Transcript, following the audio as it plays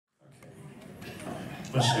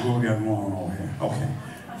Let's see what we got going on over here. Okay.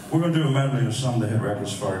 We're going to do a medley of some of the hit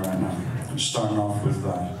records for you right now. Starting off with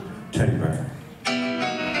Teddy Bear.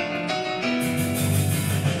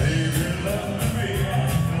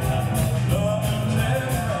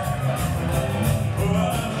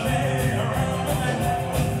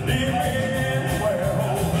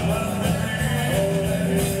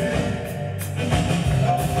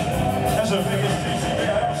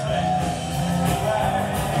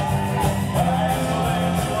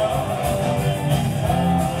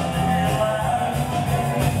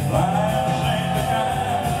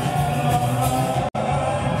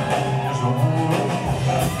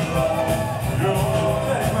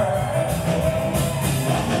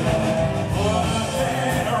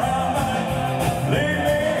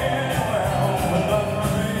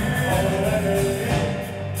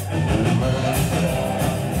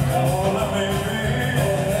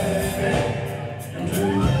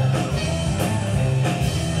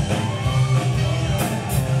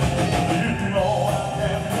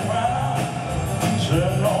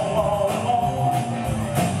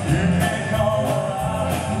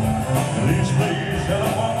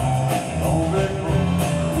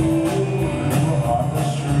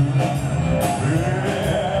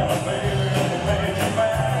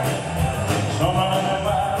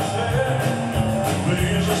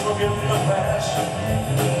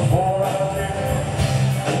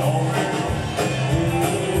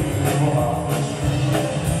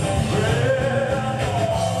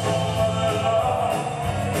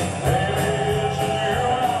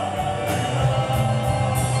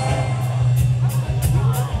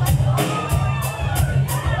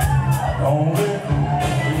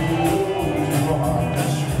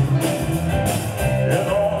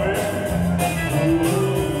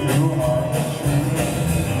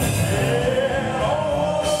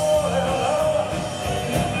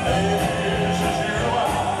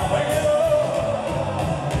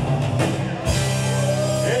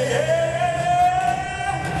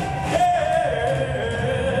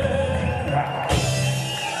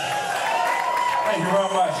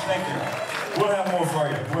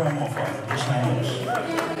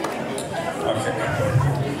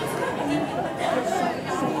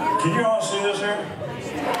 Can you all see this here?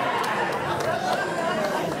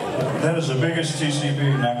 That is the biggest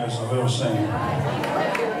TCB necklace I've ever seen.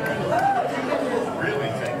 Really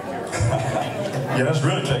taking care of Yeah, that's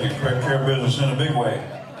really taking care of business in a big way.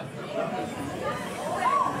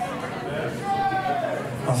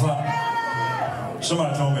 I thought,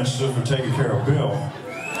 somebody told me it stood for taking care of Bill.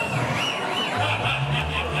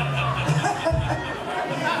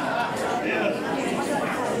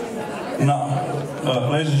 No.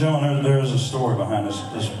 Ladies and gentlemen, there is a story behind this.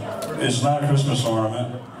 It's not a Christmas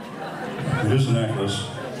ornament. It is a necklace.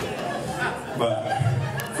 But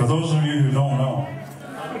for those of you who don't know,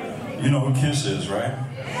 you know who Kiss is, right?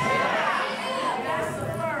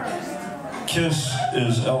 Kiss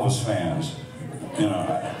is Elvis fans. You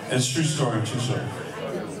know, it's a true story, true story.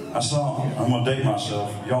 I'm going to date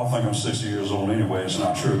myself. Y'all think I'm 60 years old anyway. It's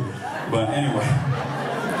not true. But anyway.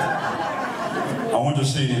 I went to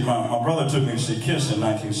see, my brother took me to see Kiss in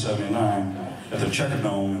 1979 at the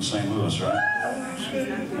Checkerdome in St. Louis, right?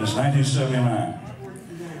 It's 1979.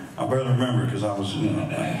 I barely remember because I was, you know.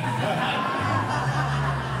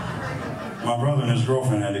 My brother and his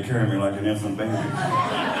girlfriend had to carry me like an infant baby.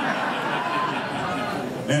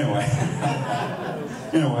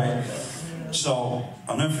 Anyway, so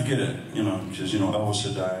I'll never forget it, you know, because, you know, Elvis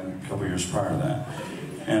had died a couple years prior to that.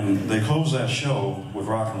 And they closed that show with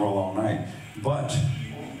Rock and Roll All Night. But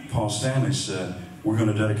Paul Stanley said, we're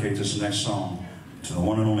going to dedicate this next song to the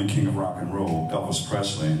one and only king of rock and roll, Elvis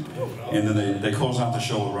Presley. And then they closed out the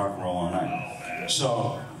show with Rock and Roll All Night.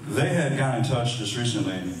 So they had got in touch just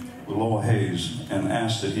recently with Lowell Hayes and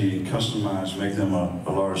asked that he customize, make them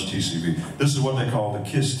a large TCB. This is what they call the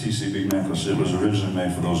Kiss TCB necklace. It was originally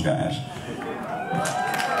made for those guys.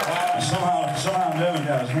 And somehow Devin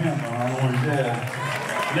got his hand on it. I don't know what he did.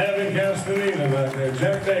 Devin Castaneda back there.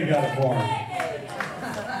 Jeff Day got it for him.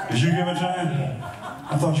 Did you give it to him?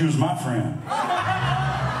 I thought you was my friend.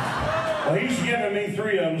 Well, he's giving me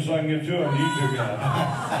 3 of them so I can get 2 of them. You 2 got it.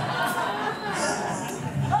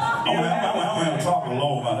 I'm gonna have to talk with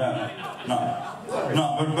Lowell about that. No,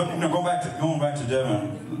 but you know, going back to Devin.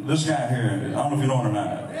 This guy here, I don't know if you know it or not.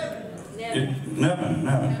 Nevin.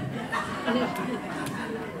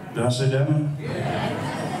 Did I say Devin?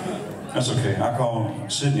 That's okay. I call him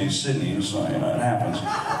Sydney, so you know, it happens.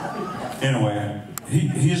 Anyway,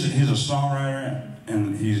 he's a songwriter,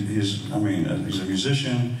 and he's a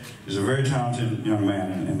musician. He's a very talented young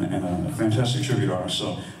man and a fantastic tribute artist.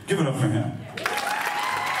 So give it up for him.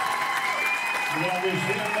 I'll be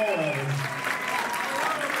seeing more of him.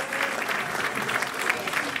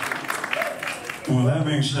 And with that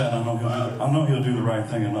being said, I know he'll do the right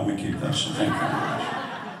thing and let me keep that, so thank you very much.